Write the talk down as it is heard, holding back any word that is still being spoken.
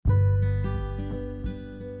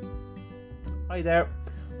Hi there,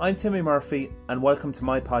 I'm Timmy Murphy and welcome to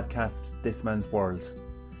my podcast, This Man's World.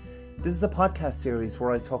 This is a podcast series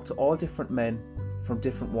where I talk to all different men from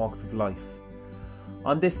different walks of life.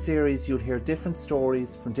 On this series you'll hear different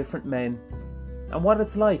stories from different men and what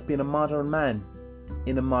it's like being a modern man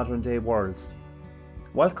in a modern day world.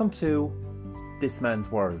 Welcome to This Man's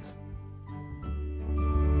World.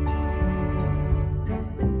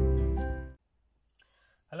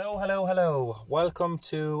 Hello. Welcome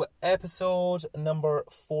to episode number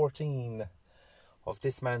 14 of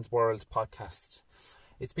This Man's World podcast.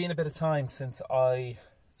 It's been a bit of time since I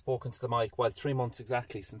spoke into the mic. 3 months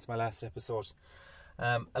exactly since my last episode.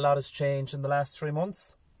 A lot has changed in the last 3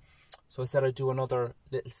 months. So I said I'd do another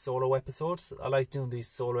little solo episode. I like doing these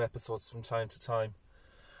solo episodes from time to time.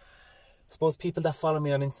 I suppose people that follow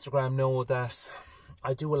me on Instagram know that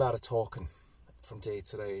I do a lot of talking from day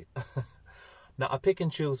to day. Now, I pick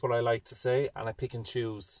and choose what I like to say, and I pick and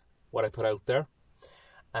choose what I put out there.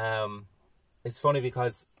 It's funny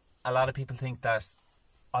because a lot of people think that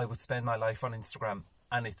I would spend my life on Instagram,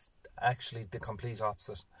 and it's actually the complete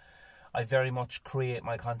opposite. I very much create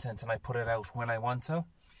my content and I put it out when I want to.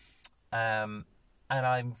 And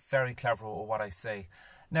I'm very clever with what I say.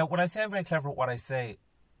 Now, when I say I'm very clever with what I say,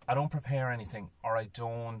 I don't prepare anything, or I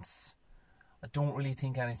don't really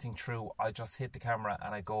think anything through. I just hit the camera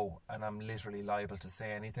and I go, and I'm literally liable to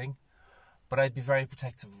say anything. But I'd be very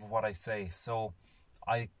protective of what I say. So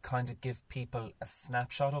I kind of give people a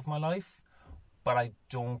snapshot of my life, but I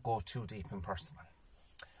don't go too deep in personal.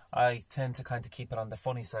 I tend to kind of keep it on the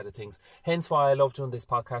funny side of things. Hence why I love doing this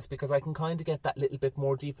podcast, because I can kind of get that little bit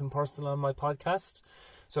more deep and personal on my podcast.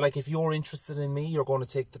 So like if you're interested in me, you're going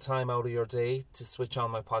to take the time out of your day to switch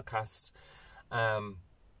on my podcast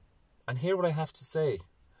and hear what I have to say.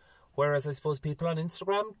 Whereas I suppose people on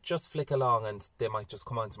Instagram just flick along and they might just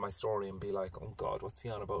come onto my story and be like, oh God, what's he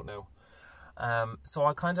on about now? So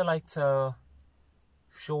I kind of like to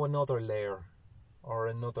show another layer or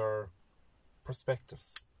another perspective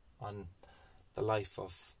on the life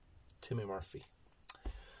of Timmy Murphy.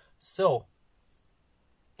 So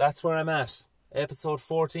that's where I'm at. Episode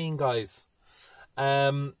 14, guys.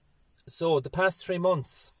 So the past 3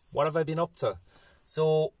 months, what have I been up to?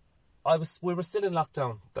 So we were still in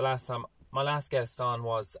lockdown the last time. My last guest on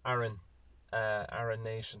was Aaron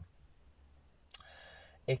Nation,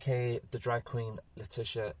 aka the drag queen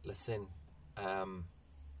Letitia Lesin,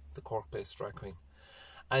 the Cork-based drag queen.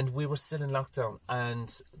 And we were still in lockdown,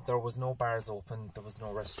 and there was no bars open, there was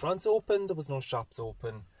no restaurants open, there was no shops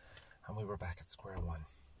open, and we were back at square one.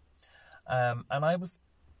 And I was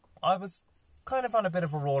kind of on a bit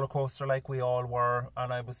of a roller coaster, like we all were,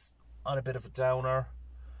 and I was on a bit of a downer.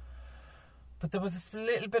 But there was a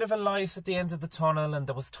little bit of a light at the end of the tunnel, and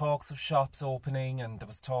there was talks of shops opening, and there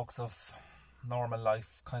was talks of normal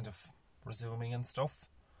life kind of resuming and stuff.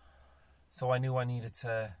 So I knew I needed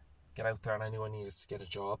to get out there, and I knew I needed to get a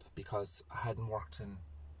job, because I hadn't worked in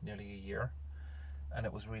nearly a year, and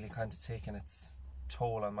it was really kind of taking its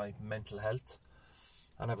toll on my mental health,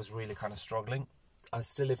 and I was really kind of struggling. I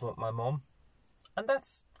still live with my mum, and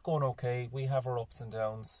that's going okay. We have our ups and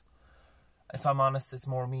downs. If I'm honest, it's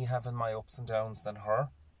more me having my ups and downs than her.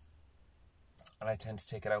 And I tend to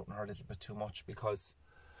take it out on her a little bit too much, because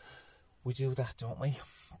we do that, don't we?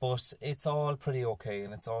 But it's all pretty okay,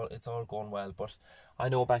 and it's all going well. But I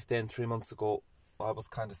know back then, 3 months ago, I was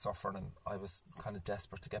kind of suffering, and I was kind of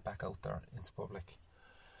desperate to get back out there into public.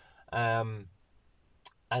 And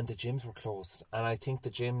the gyms were closed. And I think the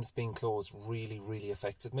gyms being closed really, really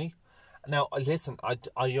affected me. Now, listen,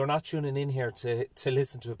 you're not tuning in here to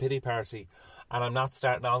listen to a pity party, and I'm not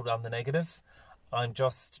starting out on the negative. I'm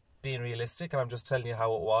just being realistic, and I'm just telling you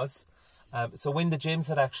how it was. So when the gyms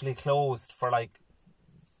had actually closed for like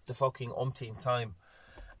the fucking umpteenth time,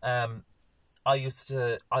 I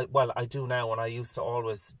do now, and I used to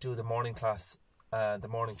always do the morning class, the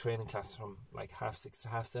morning training class from like 6:30 to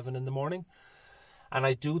 7:30 in the morning. And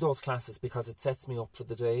I do those classes because it sets me up for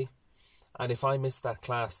the day. And if I miss that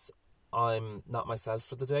class, I'm not myself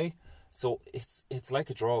for the day. So it's like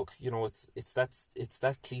a drug, you know. It's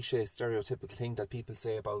that cliche stereotypical thing that people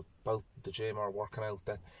say about the gym or working out,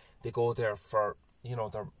 that they go there for, you know,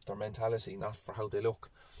 their mentality, not for how they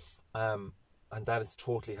look. And that is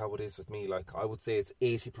totally how it is with me. Like, I would say it's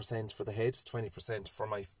 80% for the head, 20% for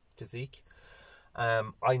my physique.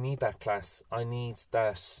 I need that class. I need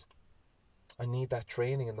that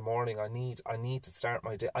training in the morning. I need to start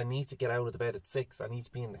my day. I need to get out of the bed at 6. I need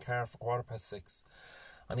to be in the car for 6:15.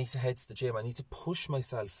 I need to head to the gym. I need to push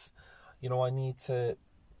myself. You know, I need to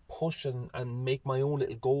push and make my own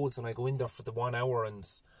little goals, and I go in there for the 1 hour and,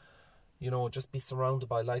 you know, just be surrounded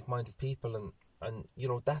by like-minded people. And And, you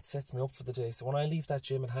know, that sets me up for the day. So when I leave that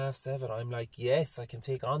gym at 7:30, I'm like, yes, I can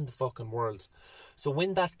take on the fucking world. So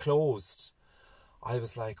when that closed, I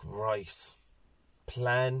was like, right,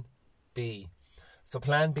 plan B. So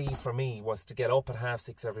plan B for me was to get up at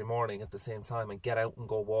 6:30 every morning at the same time and get out and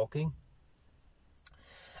go walking.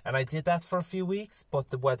 And I did that for a few weeks, but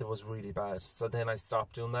the weather was really bad. So then I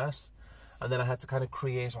stopped doing that. And then I had to kind of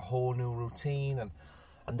create a whole new routine.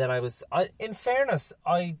 And then in fairness,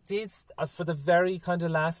 I did, for the very kind of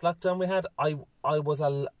last lockdown we had, I was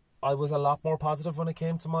a lot more positive when it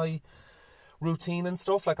came to my routine and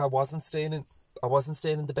stuff. Like I wasn't staying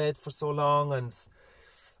in the bed for so long. And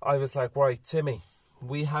I was like, right, Timmy,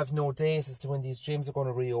 we have no date as to when these gyms are going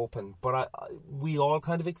to reopen. But we all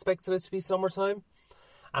kind of expected it to be summertime.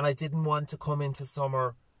 And I didn't want to come into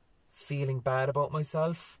summer feeling bad about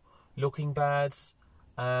myself, looking bad.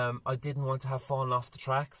 I didn't want to have fallen off the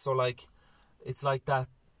track. So, like, it's like that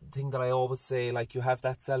thing that I always say, like, you have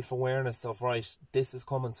that self-awareness of, right, this is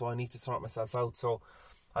coming, so I need to sort myself out. So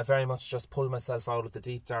I very much just pulled myself out of the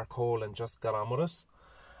deep, dark hole and just got on with it.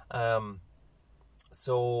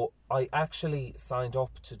 So I actually signed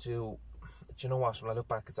up to do you know what, when I look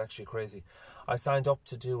back, it's actually crazy. I signed up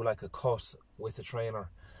to do like a cut with a trainer,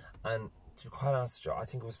 and to be quite honest with you, I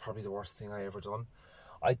think it was probably the worst thing I ever done.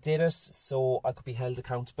 I did it so I could be held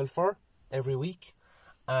accountable for every week.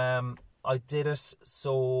 I did it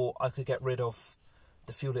so I could get rid of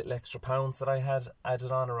the few little extra pounds that I had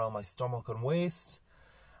added on around my stomach and waist.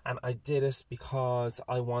 And I did it because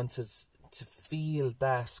I wanted to feel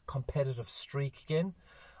that competitive streak again.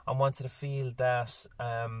 I wanted to feel that,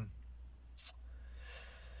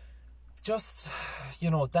 just,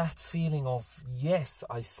 you know, that feeling of, yes,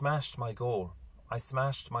 I smashed my goal. I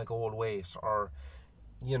smashed my goal weight, or,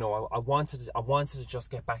 you know, I wanted to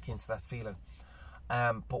just get back into that feeling.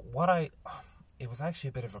 But it was actually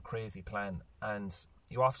a bit of a crazy plan, and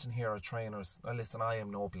you often hear of trainers. Now listen, I am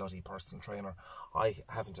no bloody personal trainer. I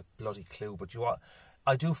haven't a bloody clue, but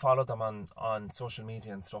I do follow them on social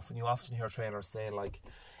media and stuff, and you often hear trainers saying, like,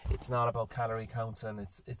 it's not about calorie counting,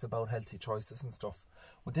 it's about healthy choices and stuff.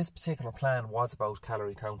 Well, this particular plan was about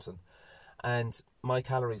calorie counting, and my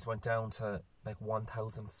calories went down to like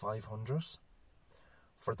 1,500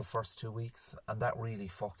 for the first 2 weeks, and that really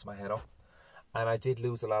fucked my head up. And I did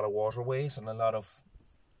lose a lot of water weight and a lot of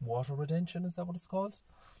water retention, is that what it's called?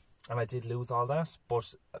 And I did lose all that,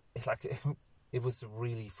 but it was a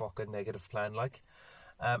really fucking negative plan, like.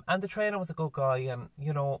 And the trainer was a good guy, and,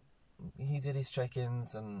 you know, he did his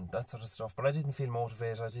check-ins and that sort of stuff, but I didn't feel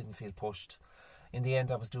motivated, I didn't feel pushed. In the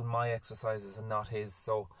end, I was doing my exercises and not his,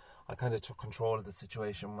 so I kind of took control of the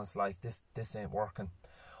situation, was like, this ain't working.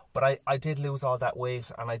 But I did lose all that weight,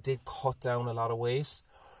 and I did cut down a lot of weight.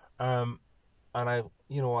 And I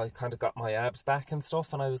kind of got my abs back and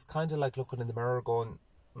stuff, and I was kind of like looking in the mirror going,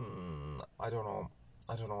 I don't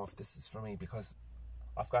know if this is for me, because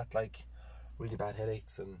I've got like really bad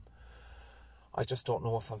headaches, and I just don't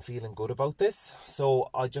know if I'm feeling good about this. So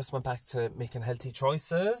I just went back to making healthy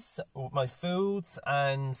choices with my foods,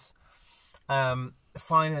 and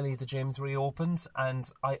finally the gyms reopened,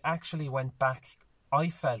 and I actually went back. I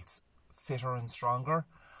felt fitter and stronger,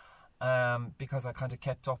 because I kind of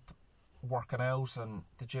kept up working out, and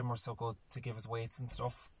the gym were so good to give us weights and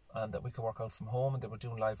stuff, and that we could work out from home, and they were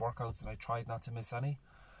doing live workouts, and I tried not to miss any.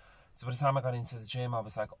 So by the time I got into the gym, I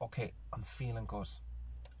was like, okay, I'm feeling good.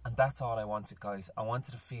 And that's all I wanted, guys. I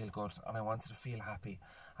wanted to feel good, and I wanted to feel happy,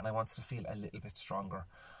 and I wanted to feel a little bit stronger.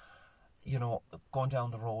 You know, going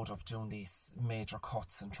down the road of doing these major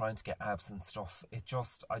cuts and trying to get abs and stuff, I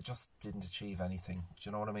just didn't achieve anything. Do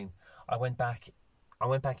you know what I mean? I went back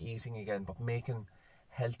eating again, but making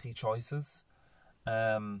healthy choices,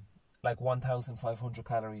 like 1,500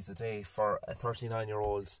 calories a day for a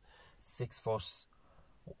 39-year-old, 6 foot,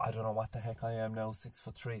 I don't know what the heck I am now,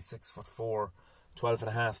 6'3", 6'4",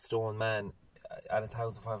 12.5 stone man at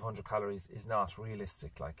 1,500 calories is not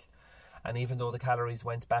realistic, like. And even though the calories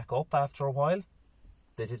went back up after a while,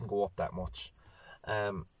 they didn't go up that much.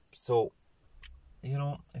 So, you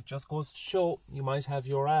know, it just goes to show, you might have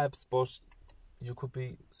your abs, but you could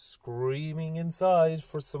be screaming inside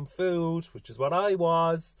for some food, which is what I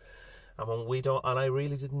was. And I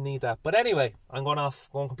really didn't need that. But anyway, I'm going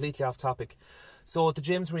completely off topic. So the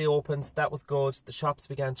gyms reopened, that was good. The shops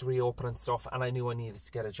began to reopen and stuff, and I knew I needed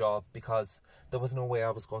to get a job, because there was no way I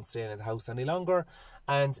was going to stay in the house any longer.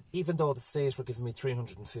 And even though the state were giving me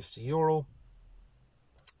 €350,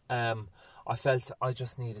 I felt I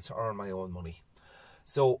just needed to earn my own money.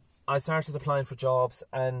 So I started applying for jobs,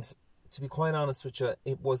 and to be quite honest with you,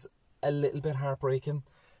 it was a little bit heartbreaking,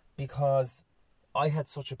 because I had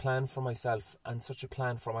such a plan for myself and such a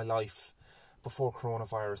plan for my life before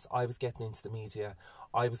coronavirus, I was getting into the media.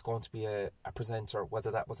 I was going to be a presenter,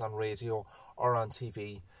 whether that was on radio or on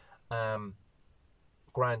TV.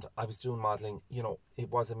 Grant, I was doing modelling, you know, it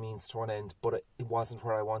was a means to an end, but it wasn't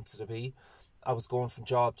where I wanted to be. I was going from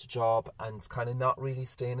job to job and kind of not really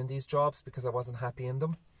staying in these jobs because I wasn't happy in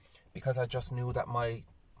them, because I just knew that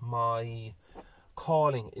my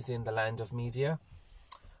calling is in the land of media.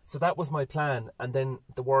 So that was my plan, and then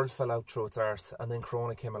the world fell out through its arse, and then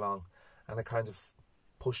Corona came along, and I kind of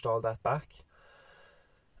pushed all that back.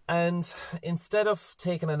 And instead of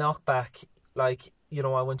taking a knockback, like, you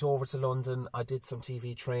know, I went over to London, I did some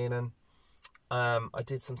TV training, I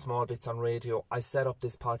did some small bits on radio, I set up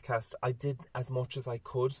this podcast, I did as much as I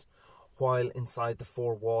could while inside the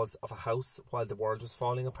four walls of a house while the world was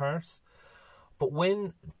falling apart. But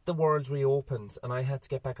when the world reopened and I had to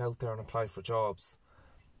get back out there and apply for jobs,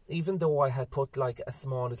 even though I had put like a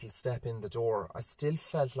small little step in the door, I still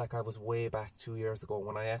felt like I was way back 2 years ago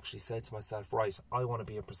when I actually said to myself, right, I want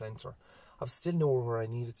to be a presenter. I was still nowhere where I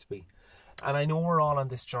needed to be. And I know we're all on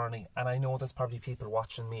this journey, and I know there's probably people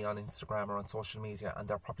watching me on Instagram or on social media, and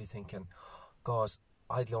they're probably thinking, God,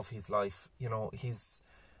 I'd love his life. You know,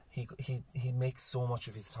 he makes so much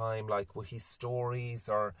of his time, like with his stories,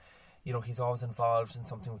 or, you know, he's always involved in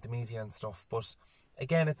something with the media and stuff. But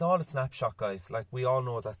again, it's all a snapshot, guys. Like, we all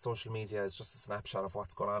know that social media is just a snapshot of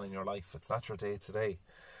what's going on in your life. It's not your day to day.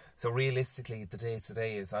 So realistically, the day to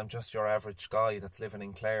day is I'm just your average guy that's living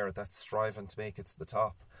in Clare, that's striving to make it to the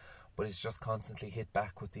top, but he's just constantly hit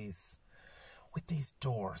back with these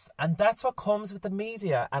doors. And that's what comes with the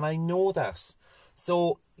media, and I know that.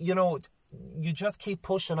 So, you know, you just keep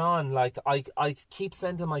pushing on. Like, I keep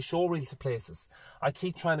sending my show reel to places. I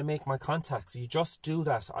keep trying to make my contacts. You just do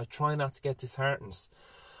that. I try not to get disheartened.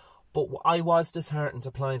 But I was disheartened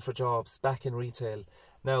applying for jobs back in retail.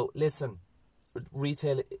 Now, listen,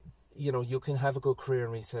 retail, you know, you can have a good career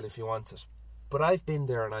in retail if you want it. But I've been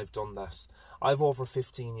there and I've done that. I've over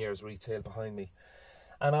 15 years retail behind me.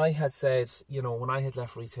 And I had said, you know, when I had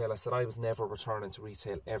left retail, I said I was never returning to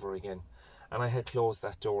retail ever again. And I had closed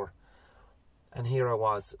that door. And here I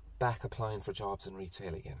was, back applying for jobs in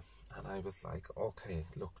retail again. And I was like, okay,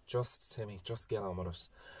 look, Timmy, just get on with it.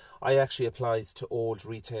 I actually applied to old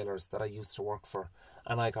retailers that I used to work for,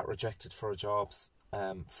 and I got rejected for jobs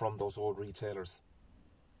from those old retailers.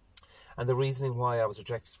 And the reasoning why I was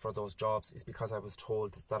rejected for those jobs is because I was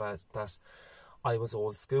told that I was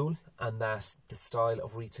old school, and that the style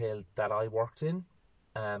of retail that I worked in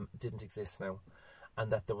didn't exist now, and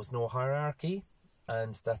that there was no hierarchy,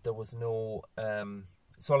 and that there was no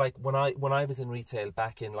so like when I was in retail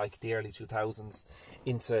back in like the early 2000s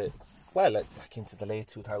into the late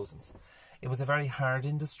 2000s, it was a very hard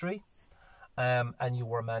industry, and you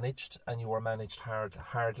were managed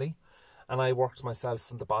hardly. And I worked myself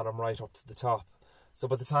from the bottom right up to the top. So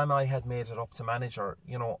by the time I had made it up to manager,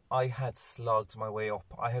 you know, I had slugged my way up.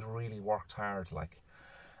 I had really worked hard, like.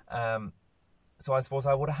 So I suppose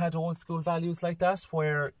I would have had old school values like that,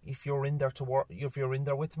 where if you're in there to work, if you're in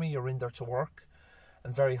there with me, you're in there to work,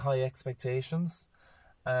 and very high expectations.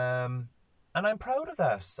 And I'm proud of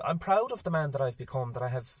that. I'm proud of the man that I've become, that I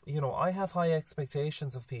have, you know, I have high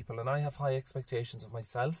expectations of people, and I have high expectations of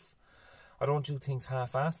myself. I don't do things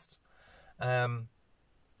half-assed. And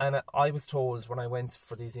I was told when I went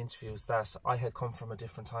for these interviews that I had come from a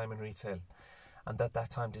different time in retail, and that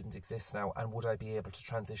time didn't exist now, and would I be able to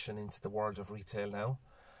transition into the world of retail now?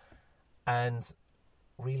 And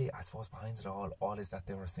really, I suppose behind it all is that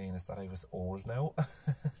they were saying is that I was old now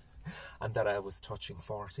and that I was touching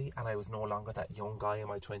 40, and I was no longer that young guy in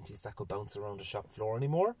my 20s that could bounce around the shop floor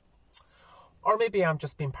anymore. Or maybe I'm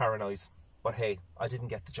just being paranoid. But hey, I didn't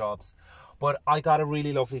get the jobs. But I got a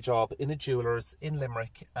really lovely job in a jeweller's in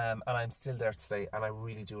Limerick, and I'm still there today, and I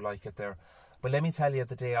really do like it there. But let me tell you,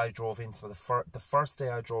 the day I drove in, so the first day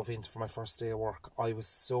I drove in for my first day of work, I was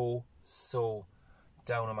so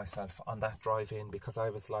down on myself on that drive in, because I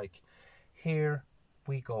was like, here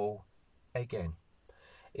we go again.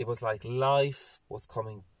 It was like life was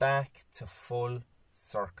coming back to full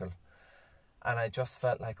circle. And I just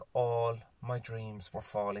felt like all my dreams were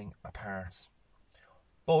falling apart.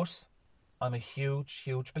 But I'm a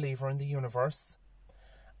huge believer in the universe.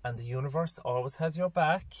 And the universe always has your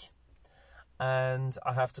back. And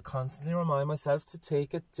I have to constantly remind myself to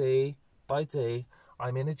take it day by day.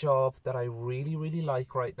 I'm in a job that I really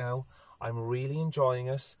like right now. I'm really enjoying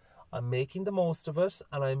it. I'm making the most of it.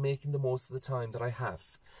 And I'm making the most of the time that I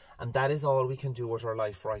have. And that is all we can do with our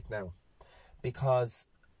life right now. Because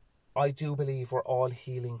I do believe we're all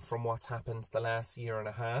healing from what's happened the last year and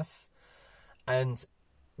a half. And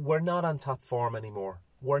we're not on top form anymore.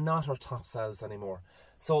 we're not our top selves anymore.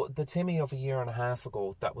 So the Timmy of a year and a half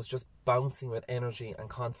ago that was just bouncing with energy and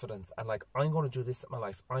confidence and like, I'm going to do this in my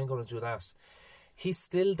life, I'm going to do that. He's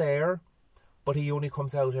still there, but he only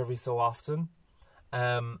comes out every so often.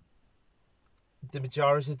 The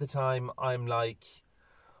majority of the time I'm like,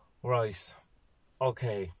 right,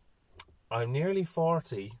 okay, I'm nearly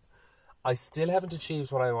 40. I still haven't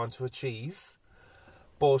achieved what I want to achieve,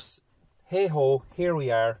 but hey ho, here we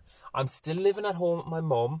are. I'm still living at home with my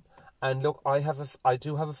mum, and look, I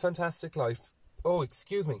do have a fantastic life. Oh,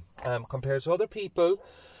 excuse me. Compared to other people,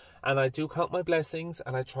 and I do count my blessings,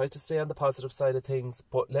 and I try to stay on the positive side of things.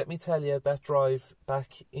 But let me tell you, that drive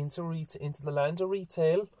back into the land of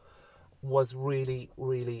retail was really,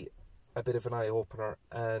 really a bit of an eye opener,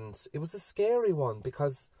 and it was a scary one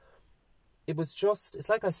because it's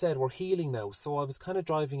like I said, we're healing now. So I was kind of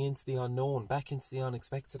driving into the unknown, back into the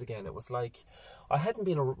unexpected again. It was like I hadn't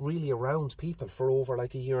been really around people for over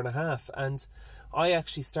like a year and a half. And I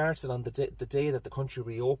actually started on the day that the country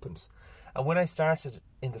reopened. And when I started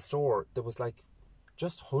in the store, there was like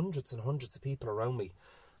just hundreds and hundreds of people around me.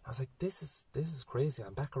 I was like, this is crazy.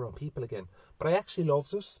 I'm back around people again. But I actually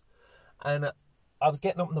loved it. And I was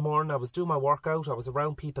getting up in the morning, I was doing my workout, I was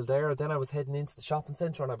around people there, then I was heading into the shopping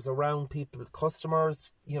centre and I was around people,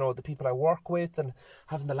 customers, you know, the people I work with, and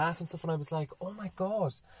having the laugh and stuff, and I was like, oh my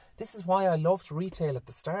God, this is why I loved retail at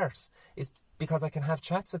the start, is because I can have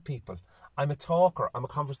chats with people. I'm a talker, I'm a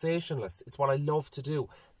conversationalist, it's what I love to do.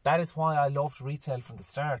 That is why I loved retail from the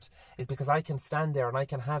start, is because I can stand there and I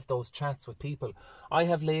can have those chats with people. I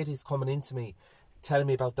have ladies coming into me, telling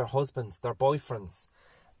me about their husbands, their boyfriends,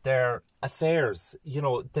 their affairs, you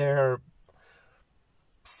know, their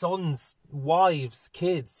sons, wives,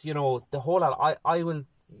 kids, you know, the whole lot.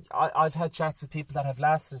 I've had chats with people that have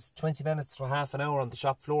lasted 20 minutes to half an hour on the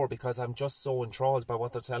shop floor because I'm just so enthralled by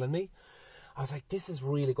what they're telling me. I was like, this is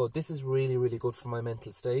really good. This is really, really good for my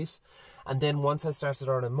mental state. And then once I started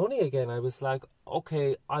earning money again, I was like,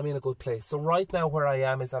 okay, I'm in a good place. So right now where I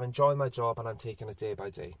am is I'm enjoying my job and I'm taking it day by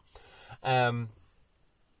day.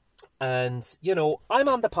 And, you know, I'm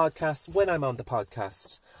on the podcast when I'm on the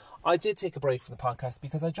podcast. I did take a break from the podcast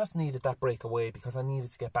because I just needed that break away, because I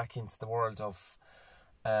needed to get back into the world of,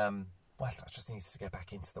 I just needed to get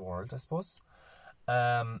back into the world, I suppose.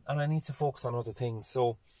 And I need to focus on other things.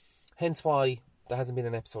 So, hence why there hasn't been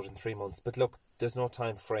an episode in 3 months. But look, there's no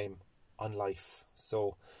time frame on life.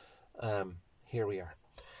 So, here we are.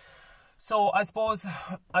 So I suppose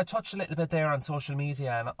I touched a little bit there on social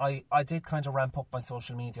media, and I did kind of ramp up my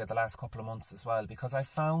social media the last couple of months as well, because I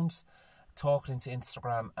found talking to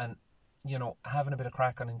Instagram and, you know, having a bit of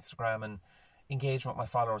crack on Instagram and engaging with my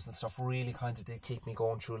followers and stuff really kind of did keep me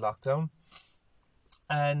going through lockdown.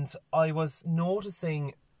 And I was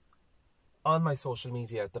noticing on my social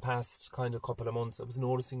media the past kind of couple of months, I was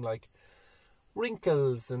noticing like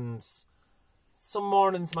wrinkles, and some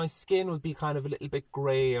mornings my skin would be kind of a little bit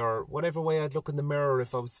grey, or whatever way I'd look in the mirror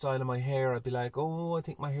if I was styling my hair, I'd be like, oh, I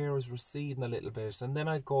think my hair is receding a little bit. And then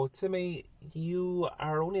I'd go, Timmy, you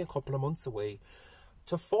are only a couple of months away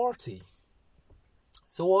to 40.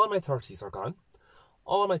 So all my 30s are gone,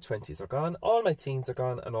 all my 20s are gone, all my teens are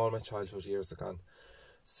gone, and all my childhood years are gone.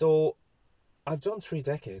 So I've done 3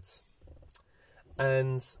 decades.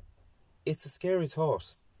 And it's a scary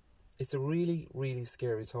thought. It's a really, really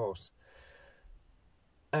scary thought.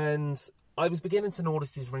 And I was beginning to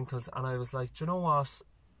notice these wrinkles, and I was like, do you know what?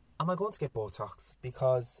 Am I going to get Botox?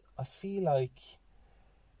 Because I feel like...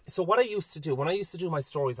 So what I used to do, when I used to do my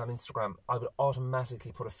stories on Instagram, I would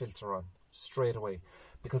automatically put a filter on straight away.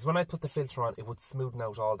 Because when I put the filter on, it would smoothen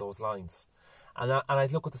out all those lines. And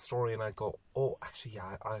I'd look at the story and I'd go, oh, actually,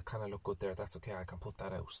 yeah, I kind of look good there. That's okay, I can put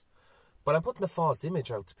that out. But I'm putting a false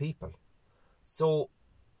image out to people. So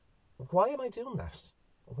why am I doing that?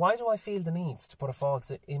 Why do I feel the need to put a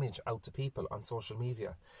false image out to people on social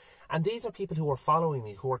media? And these are people who are following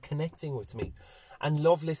me, who are connecting with me, and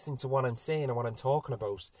love listening to what I'm saying and what I'm talking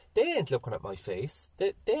about. They ain't looking at my face.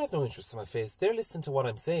 They have no interest in my face. They're listening to what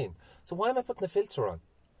I'm saying. So why am I putting a filter on?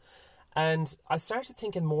 And I started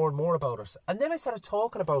thinking more and more about it. And then I started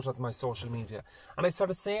talking about it on my social media. And I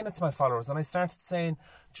started saying it to my followers. And I started saying,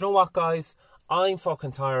 do you know what, guys? I'm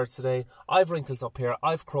fucking tired today. I've wrinkles up here.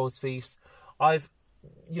 I've crow's feet. I've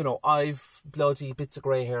bloody bits of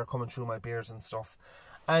grey hair coming through my beard and stuff.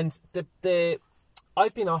 And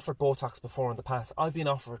I've been offered Botox before in the past. I've been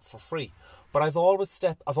offered it for free. But I've always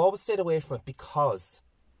stayed away from it because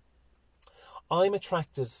I'm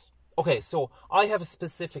attracted... Okay, so I have a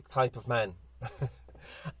specific type of man.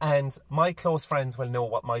 And my close friends will know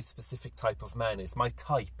what my specific type of man is. My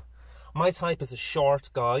type is a short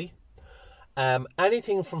guy.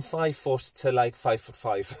 Anything from 5 foot to like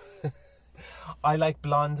 5'5". I like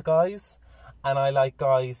blonde guys, and I like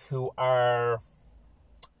guys who are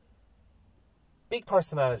big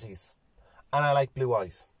personalities, and I like blue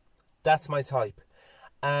eyes. That's my type.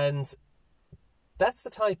 And that's the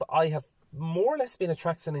type I have more or less been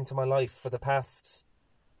attracting into my life for the past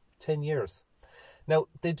 10 years. Now,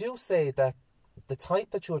 they do say that the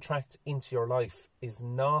type that you attract into your life is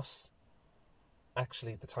not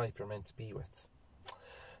actually the type you're meant to be with.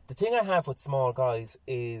 The thing I have with small guys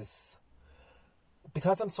is,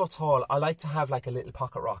 because I'm so tall, I like to have like a little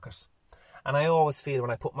pocket rocket. And I always feel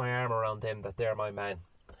when I put my arm around them that they're my man.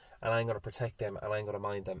 And I'm going to protect them and I'm going to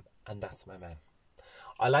mind them. And that's my man.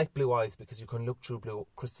 I like blue eyes because you can look through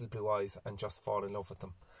crystal blue eyes and just fall in love with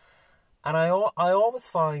them. And I always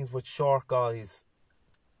find with short guys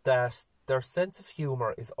that their sense of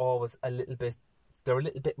humour is always they're a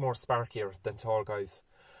little bit more sparkier than tall guys.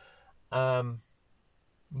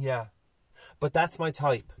 Yeah. But that's my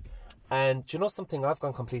type. And do you know something? I've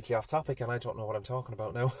gone completely off topic and I don't know what I'm talking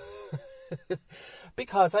about now.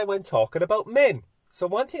 Because I went talking about men. So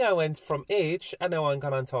one thing, I went from age and now I'm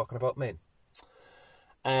going on talking about men.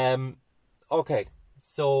 Okay.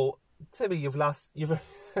 So Timmy,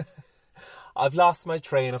 I've lost my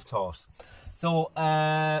train of thought. So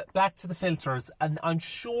back to the filters, and I'm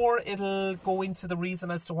sure it'll go into the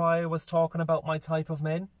reason as to why I was talking about my type of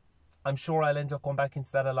men. I'm sure I'll end up going back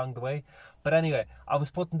into that along the way. But anyway, I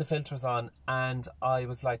was putting the filters on and I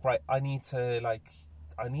was like, right, I need to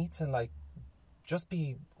just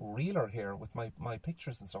be realer here with my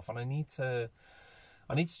pictures and stuff, and I need to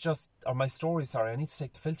just, or my stories, sorry, I need to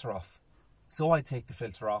take the filter off. So I'd take the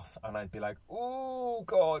filter off and I'd be like, oh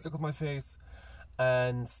God, look at my face.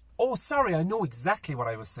 And, oh, sorry, I know exactly what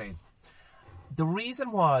I was saying. The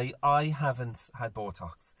reason why I haven't had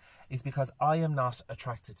Botox is because I am not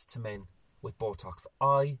attracted to men with Botox.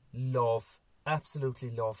 I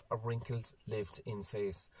absolutely love a wrinkled, lived-in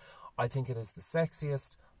face. I think it is the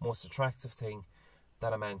sexiest, most attractive thing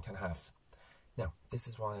that a man can have. Now, this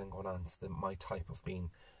is why I'm going on to my type of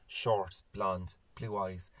being short, blonde, blue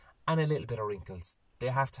eyes, and a little bit of wrinkles. They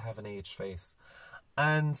have to have an aged face.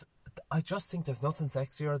 And I just think there's nothing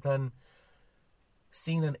sexier than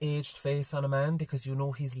seeing an aged face on a man, because you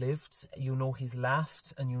know he's lived, you know he's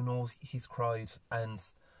laughed, and you know he's cried. And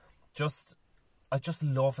I just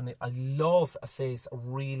love it. I love a face,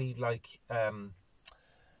 really like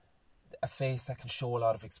a face that can show a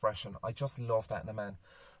lot of expression. I just love that in a man.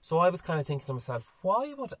 So I was kind of thinking to myself,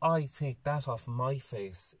 why would I take that off my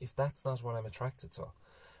face if that's not what I'm attracted to?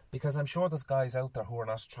 Because I'm sure there's guys out there who are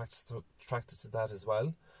not attracted to that as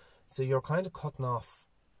well. So you're kind of cutting off,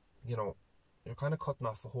 you're kind of cutting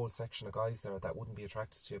off a whole section of guys there that wouldn't be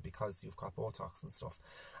attracted to you because you've got Botox and stuff.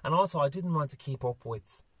 And also, I didn't want to keep up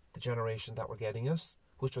with the generation that were getting it,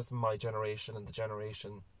 which was my generation and the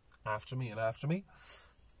generation after me and after me.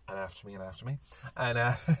 And after me and after me. And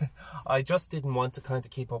I just didn't want to kind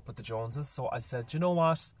of keep up with the Joneses. So I said, you know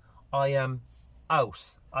what? I am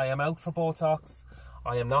out. I am out for Botox.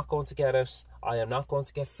 I am not going to get it. I am not going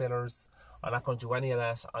to get fillers. I'm not going to do any of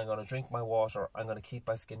that. I'm going to drink my water. I'm going to keep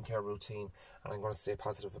my skincare routine. And I'm going to stay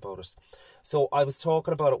positive about it. So I was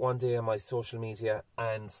talking about it one day on my social media,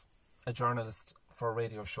 and a journalist for a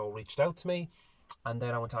radio show reached out to me. And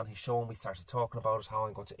then I went on his show and we started talking about it, how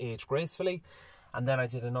I'm going to age gracefully. And then I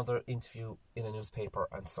did another interview in a newspaper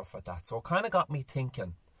and stuff like that. So it kind of got me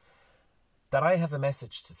thinking that I have a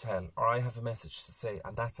message to tell, or I have a message to say,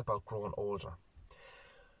 and that's about growing older.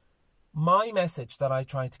 My message that I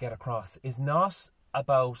try to get across is not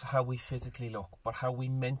about how we physically look, but how we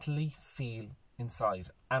mentally feel inside.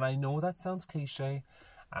 And I know that sounds cliche,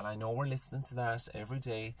 and I know we're listening to that every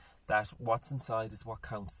day, that what's inside is what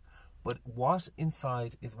counts. But what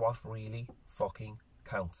inside is what really fucking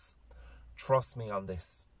counts. Trust me on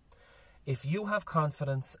this. If you have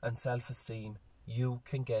confidence and self-esteem, you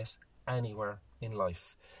can get anywhere in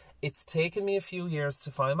life. It's taken me a few years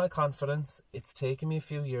to find my confidence. It's taken me a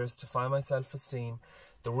few years to find my self-esteem.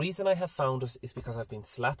 The reason I have found it is because I've been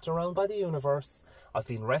slapped around by the universe. I've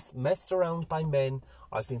been messed around by men.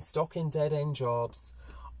 I've been stuck in dead-end jobs.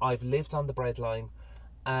 I've lived on the breadline.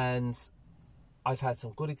 And I've had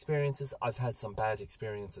some good experiences. I've had some bad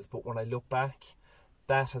experiences. But when I look back,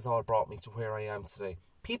 that has all brought me to where I am today.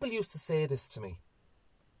 People used to say this to me,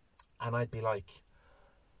 and I'd be like,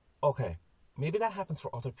 okay, maybe that happens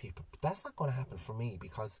for other people, but that's not going to happen for me,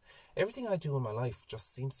 because everything I do in my life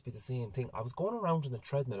just seems to be the same thing. I was going around in a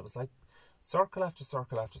treadmill. It was like Circle after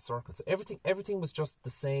circle after circle. So everything was just the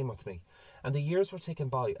same with me. And the years were ticking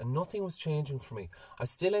by and nothing was changing for me. I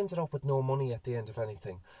still ended up with no money at the end of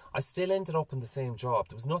anything. I still ended up in the same job.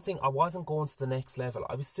 There was nothing, I wasn't going to the next level.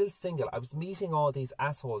 I was still single. I was meeting all these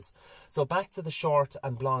assholes. So back to the short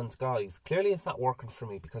and blonde guys. Clearly it's not working for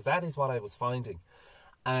me because that is what I was finding.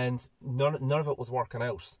 And none of it was working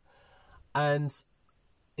out. And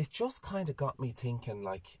it just kind of got me thinking,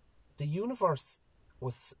 like, the universe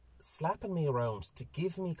was slapping me around to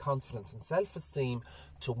give me confidence and self-esteem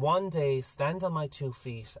to one day stand on my 2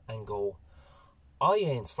 feet and go, I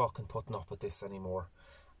ain't fucking putting up with this anymore,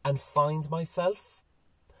 and find myself.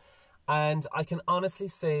 And I can honestly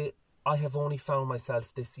say I have only found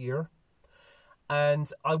myself this year.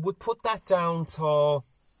 And I would put that down to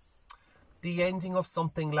the ending of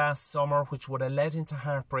something last summer, which would have led into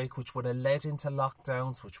heartbreak, which would have led into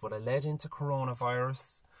lockdowns, which would have led into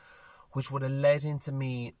coronavirus, which would have led into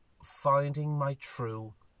me finding my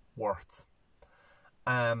true worth.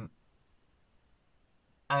 And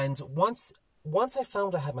once I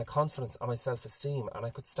found I had my confidence and my self-esteem and I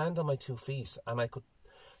could stand on my 2 feet and I could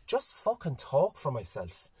just fucking talk for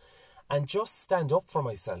myself and just stand up for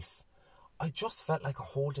myself, I just felt like a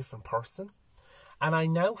whole different person. And I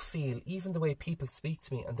now feel even the way people speak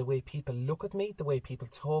to me and the way people look at me, the way people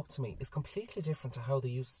talk to me is completely different to how they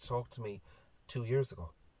used to talk to me 2 years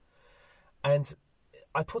ago. And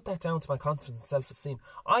I put that down to my confidence and self-esteem.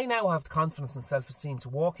 I now have the confidence and self-esteem to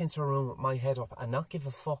walk into a room with my head up and not give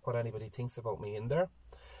a fuck what anybody thinks about me in there.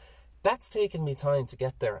 That's taken me time to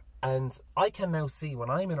get there. And I can now see when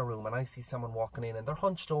I'm in a room and I see someone walking in and they're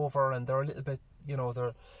hunched over and they're a little bit, you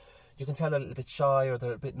can tell a little bit shy or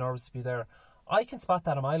they're a bit nervous to be there. I can spot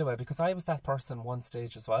that a mile away because I was that person one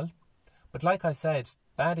stage as well. But like I said,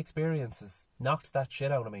 bad experiences knocked that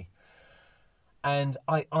shit out of me. And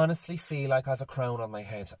I honestly feel like I have a crown on my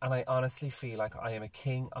head. And I honestly feel like I am a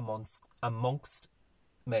king amongst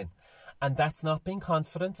men. And that's not being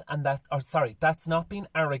confident that's not being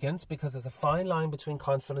arrogant, because there's a fine line between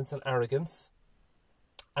confidence and arrogance.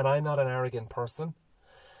 And I'm not an arrogant person.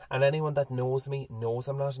 And anyone that knows me knows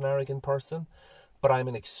I'm not an arrogant person. But I'm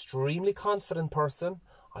an extremely confident person.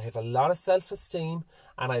 I have a lot of self-esteem.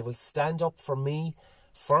 And I will stand up for me,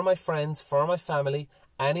 for my friends, for my family.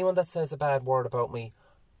 Anyone that says a bad word about me,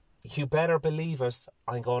 you better believe it,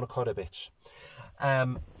 I'm going to cut a bitch.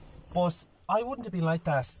 But I wouldn't have been like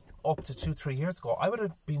that up to 2-3 years ago. I would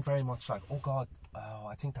have been very much like, oh God,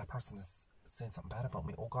 I think that person is saying something bad about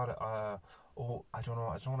me. Oh God, I don't know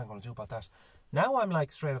what I'm going to do about that. Now I'm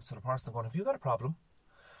like straight up to the person going, have you got a problem?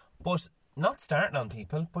 But not starting on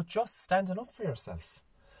people, but just standing up for yourself.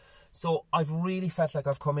 So I've really felt like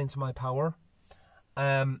I've come into my power.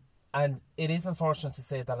 And it is unfortunate to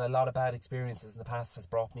say that a lot of bad experiences in the past has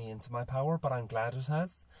brought me into my power, but I'm glad it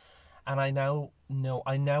has. And I now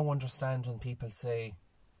understand when people say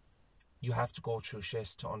you have to go through shit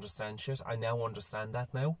to understand shit. I now understand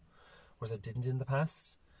that now, whereas I didn't in the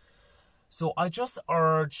past. So I just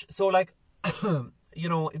urge, when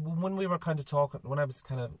we were kind of talking, when I was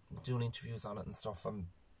kind of doing interviews on it and stuff, and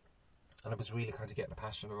I was really kind of getting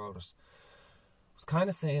passionate about it, I was kind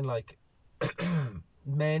of saying like,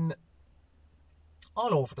 men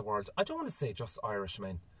all over the world, I don't want to say just Irish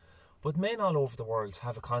men, but men all over the world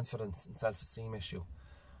have a confidence and self-esteem issue.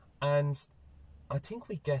 And I think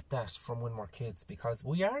we get that from when we're kids because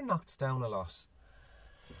we are knocked down a lot.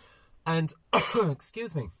 And,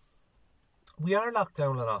 excuse me, we are knocked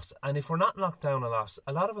down a lot. And if we're not knocked down a lot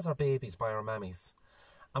of us are babies by our mammies.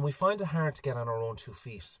 And we find it hard to get on our own 2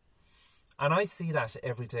 feet. And I see that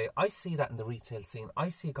every day. I see that in the retail scene. I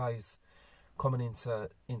see guys coming into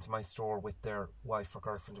my store with their wife or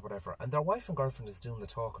girlfriend or whatever, and their wife and girlfriend is doing the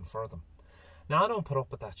talking for them. Now I don't put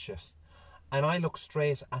up with that shit, and I look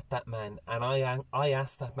straight at that man and I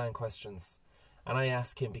ask that man questions, and I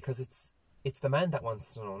ask him because it's the man that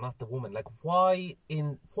wants to know, not the woman. Like why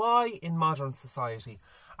in modern society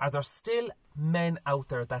are there still men out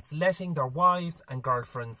there that's letting their wives and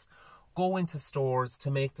girlfriends go into stores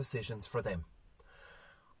to make decisions for them?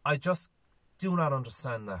 I just do not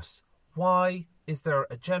understand that. Why is there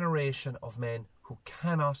a generation of men who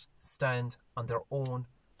cannot stand on their own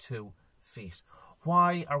 2 feet?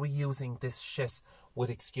 Why are we using this shit with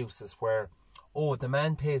excuses where, oh, the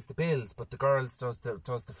man pays the bills but the girls does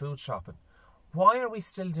the food shopping? Why are we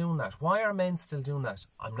still doing that? Why are men still doing that?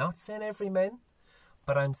 I'm not saying every man,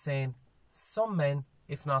 but I'm saying some men,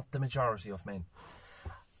 if not the majority of men.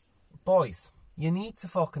 Boys, you need to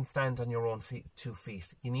fucking stand on your own 2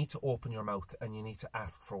 feet. You need to open your mouth and you need to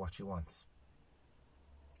ask for what you want.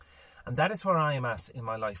 And that is where I am at in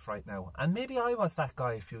my life right now. And maybe I was that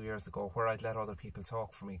guy a few years ago where I'd let other people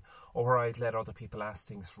talk for me, or where I'd let other people ask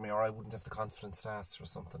things for me, or I wouldn't have the confidence to ask for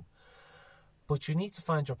something. But you need to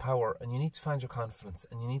find your power, and you need to find your confidence,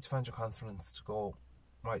 and you need to find your confidence to go,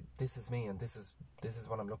 right, this is me, and this is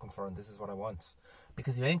what I'm looking for, and this is what I want.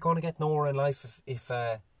 Because you ain't going to get nowhere in life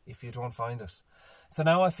if you don't find it. So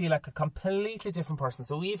now I feel like a completely different person.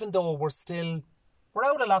 So even though we're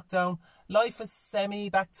out of lockdown, life is semi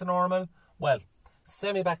back to normal. Well,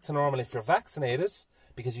 semi back to normal if you're vaccinated,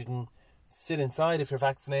 because you can sit inside if you're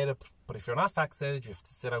vaccinated, but if you're not vaccinated, you have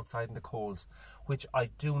to sit outside in the cold, which I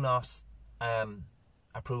do not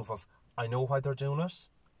approve of. I know why they're doing it,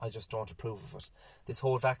 I just don't approve of it. This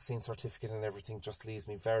whole vaccine certificate and everything just leaves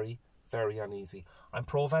me very, very uneasy. I'm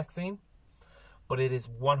pro-vaccine, but it is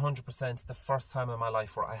 100% the first time in my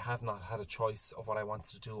life where I have not had a choice of what I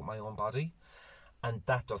wanted to do with my own body. And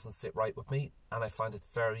that doesn't sit right with me, and I find it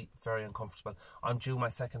very, very uncomfortable. I'm due my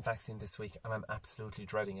second vaccine this week, and I'm absolutely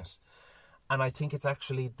dreading it. And I think it's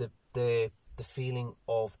actually the feeling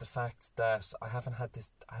of the fact that I haven't had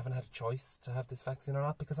a choice to have this vaccine or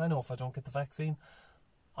not, because I know if I don't get the vaccine,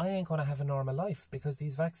 I ain't going to have a normal life, because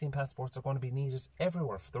these vaccine passports are going to be needed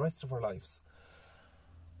everywhere for the rest of our lives.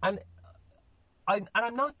 And I'm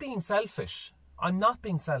not being selfish.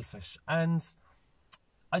 And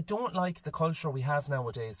I don't like the culture we have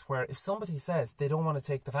nowadays, where if somebody says they don't want to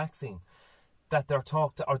take the vaccine, that they're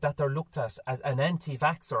that they're looked at as an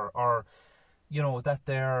anti-vaxxer, or that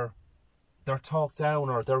they're talked down,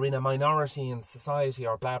 or they're in a minority in society,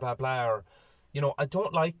 or blah blah blah, or I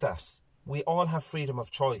don't like that. We all have freedom of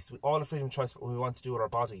choice. We all have freedom of choice what we want to do with our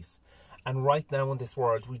bodies. And right now in this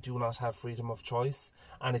world, we do not have freedom of choice,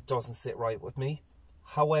 and it doesn't sit right with me.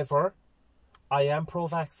 However, I am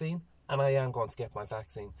pro-vaccine, and I am going to get my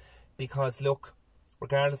vaccine, because look,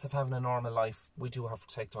 regardless of having a normal life, we do have to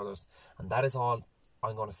protect others, and that is all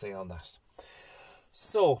I'm going to say on that.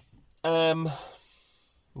 So,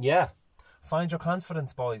 yeah, find your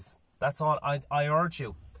confidence, boys. That's all I urge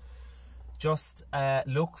you. Just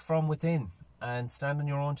look from within and stand on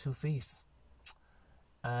your own 2 feet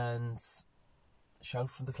and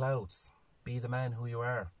shout from the clouds. Be the man who you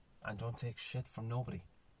are, and don't take shit from nobody.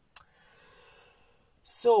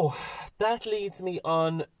 So that leads me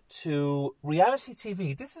on to reality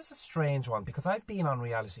TV. This is a strange one, because I've been on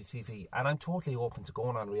reality TV, and I'm totally open to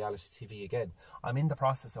going on reality TV again. I'm in the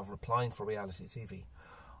process of applying for reality TV.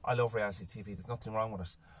 I love reality TV. There's nothing wrong with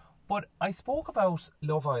it. But I spoke about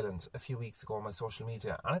Love Island a few weeks ago on my social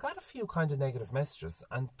media, and I got a few kind of negative messages,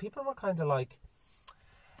 and people were kind of like,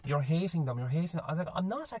 you're hating them, I was like, I'm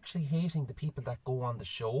not actually hating the people that go on the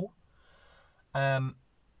show. And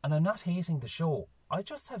I'm not hating the show. I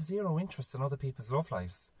just have zero interest in other people's love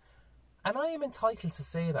lives. And I am entitled to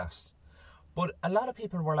say that. But a lot of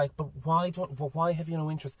people were like, but why have you no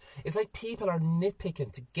interest? It's like people are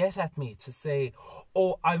nitpicking to get at me to say,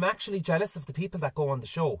 oh, I'm actually jealous of the people that go on the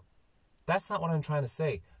show. That's not what I'm trying to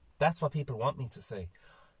say. That's what people want me to say.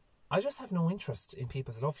 I just have no interest in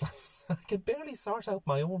people's love lives. I can barely sort out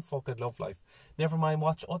my own fucking love life. Never mind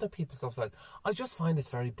watch other people's love lives. I just find it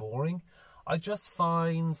very boring.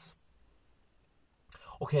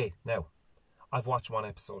 Okay, now, I've watched one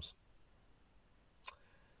episode.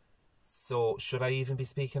 So, should I even be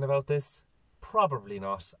speaking about this? Probably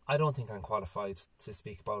not. I don't think I'm qualified to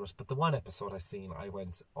speak about it. But the one episode I seen, I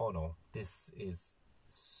went, oh no, this is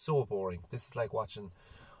so boring. This is like watching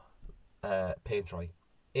paint dry.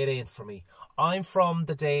 It ain't for me. I'm from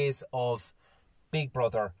the days of Big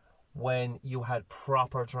Brother, when you had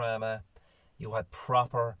proper drama, you had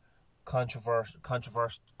proper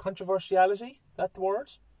controversiality, that the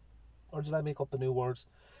word? Or did I make up a new word?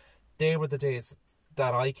 They were the days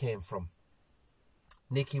that I came from.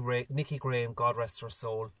 Nikki Graham, God rest her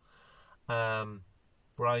soul,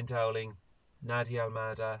 Brian Dowling, Nadia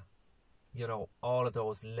Almada, all of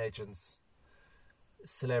those legends,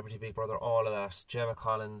 Celebrity Big Brother, all of that, Gemma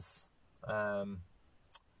Collins,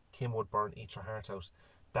 Kim Woodburn, eat your heart out.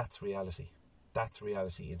 That's reality. That's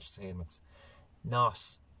reality entertainment.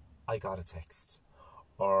 Not, I got a text,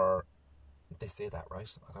 or they say that,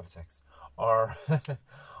 right? I got a text, or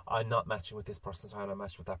I'm not matching with this person, so I'm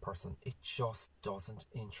matching with that person. It just doesn't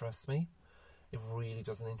interest me. It really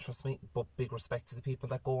doesn't interest me. But big respect to the people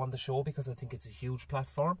that go on the show, because I think it's a huge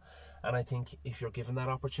platform, and I think if you're given that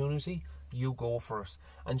opportunity, you go for it.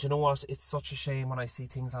 And you know what? It's such a shame when I see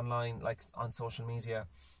things online, like on social media,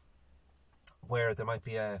 where there might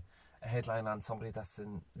be a headline on somebody that's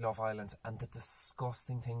in Love Island, and the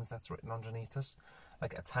disgusting things that's written underneath it,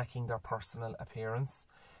 like attacking their personal appearance.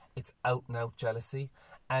 It's out and out jealousy.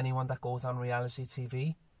 Anyone that goes on reality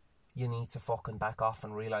TV, you need to fucking back off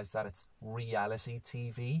and realise that it's reality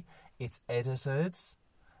TV. It's edited.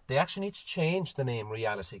 They actually need to change the name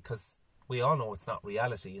reality, because we all know it's not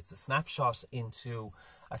reality. It's a snapshot into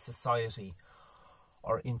a society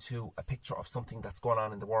or into a picture of something that's going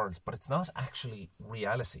on in the world, but it's not actually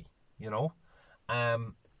reality, you know.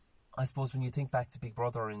 I suppose when you think back to Big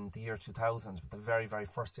Brother in the year 2000, the very, very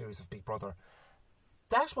first series of Big Brother,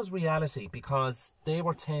 that was reality, because they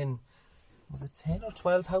were 10 or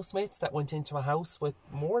 12 housemates that went into a house with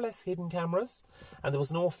more or less hidden cameras, and there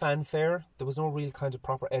was no fanfare, there was no real kind of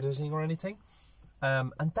proper editing or anything.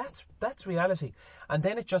 And that's reality. And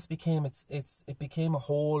then it just became it became a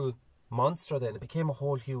whole monster. Then it became a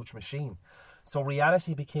whole huge machine. So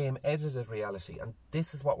reality became edited reality, and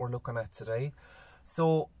this is what we're looking at today.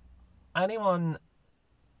 So anyone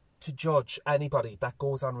to judge anybody that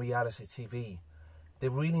goes on reality TV, they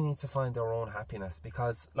really need to find their own happiness,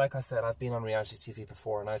 because, like I said, I've been on reality TV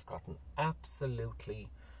before and I've gotten absolutely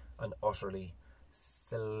and utterly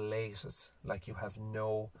slated like you have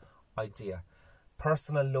no idea.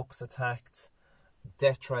 Personal looks attacked,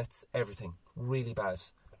 death threats, everything. Really bad.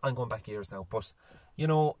 I'm going back years now, but, you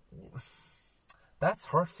know, that's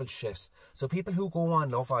hurtful shit. So people who go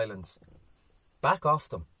on Love Island, back off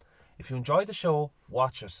them. If you enjoy the show,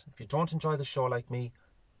 watch it. If you don't enjoy the show like me,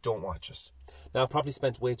 don't watch it. Now, I probably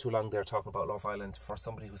spent way too long there talking about Love Island for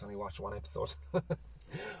somebody who's only watched one episode.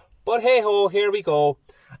 But hey ho, here we go.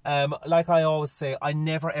 Like I always say, I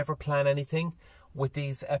never ever plan anything with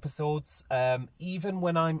these episodes. Even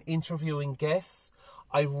when I'm interviewing guests,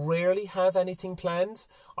 I rarely have anything planned.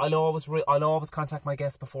 I'll always contact my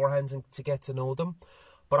guests beforehand to get to know them.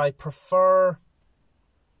 But I prefer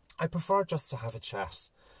just to have a chat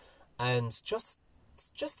and just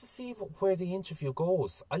to see where the interview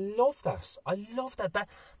goes. I love that.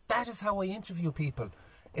 That is how I interview people.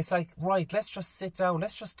 It's like, right, let's just sit down,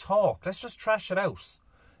 let's just talk, let's just trash it out.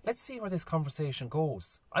 Let's see where this conversation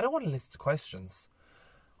goes. I don't want a list of questions.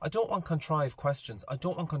 I don't want contrived questions. I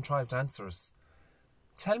don't want contrived answers.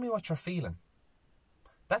 Tell me what you're feeling.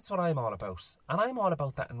 That's what I'm all about. And I'm all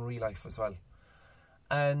about that in real life as well.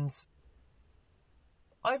 And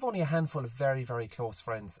I've only a handful of very, very close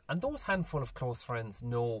friends. And those handful of close friends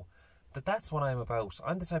know that that's what I'm about.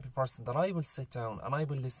 I'm the type of person that I will sit down and I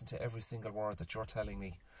will listen to every single word that you're telling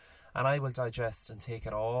me. And I will digest and take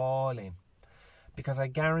it all in. Because I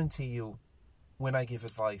guarantee you, when I give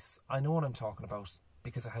advice, I know what I'm talking about,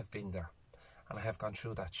 because I have been there. And I have gone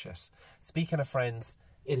through that shit. Speaking of friends,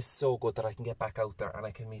 it is so good that I can get back out there and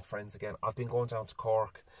I can meet friends again. I've been going down to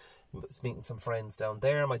Cork, meeting some friends down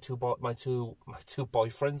there. My two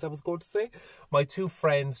boyfriends, I was going to say. My two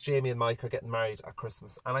friends, Jamie and Mike, are getting married at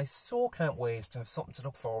Christmas. And I so can't wait to have something to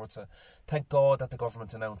look forward to. Thank God that the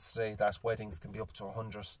government announced today that weddings can be up to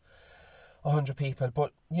 100 people.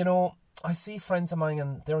 But, you know, I see friends of mine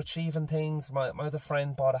and they're achieving things. My other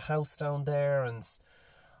friend bought a house down there, and,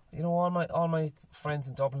 you know, all my friends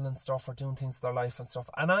in Dublin and stuff are doing things with their life and stuff.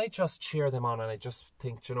 And I just cheer them on, and I just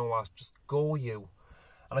think, you know what, just go you.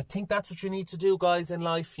 And I think that's what you need to do, guys, in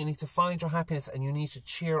life. You need to find your happiness and you need to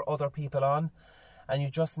cheer other people on. And you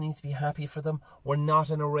just need to be happy for them. We're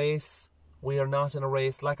not in a race. We are not in a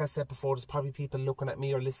race. Like I said before, there's probably people looking at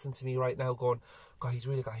me or listening to me right now going, God, he's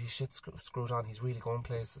really got his shit screwed on. He's really going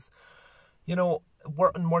places. You know,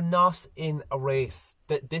 we're not in a race.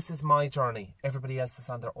 This is my journey. Everybody else is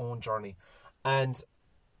on their own journey. And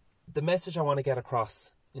the message I want to get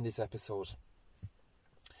across in this episode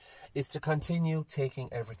is to continue taking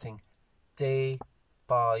everything day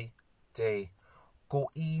by day. Go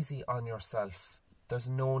easy on yourself. There's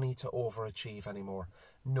no need to overachieve anymore.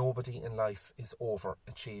 Nobody in life is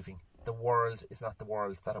overachieving. The world is not the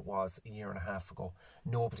world that it was a year and a half ago.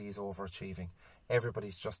 Nobody is overachieving.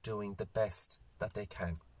 Everybody's just doing the best that they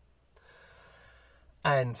can.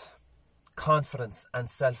 And confidence and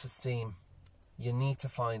self-esteem, you need to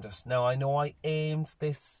find it. Now, I know I aimed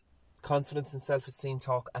this confidence and self-esteem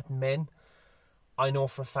talk at men. I know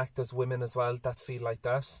for a fact there's women as well that feel like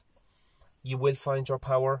that. You will find your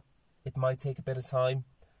power. It might take a bit of time.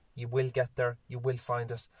 You will get there. You will find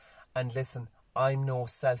it. And listen, I'm no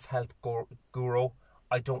self-help guru.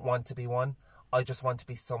 I don't want to be one. I just want to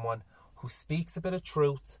be someone who speaks a bit of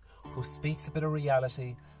truth, who speaks a bit of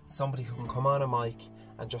reality, somebody who can come on a mic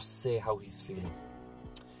and just say how he's feeling.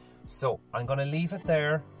 So I'm going to leave it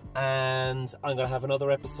there, and I'm going to have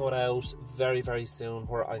another episode out very, very soon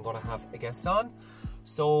where I'm going to have a guest on.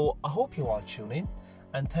 So I hope you all tune in,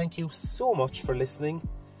 and thank you so much for listening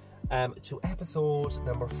to episode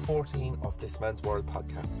number 14 of This Man's World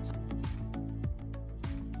podcast.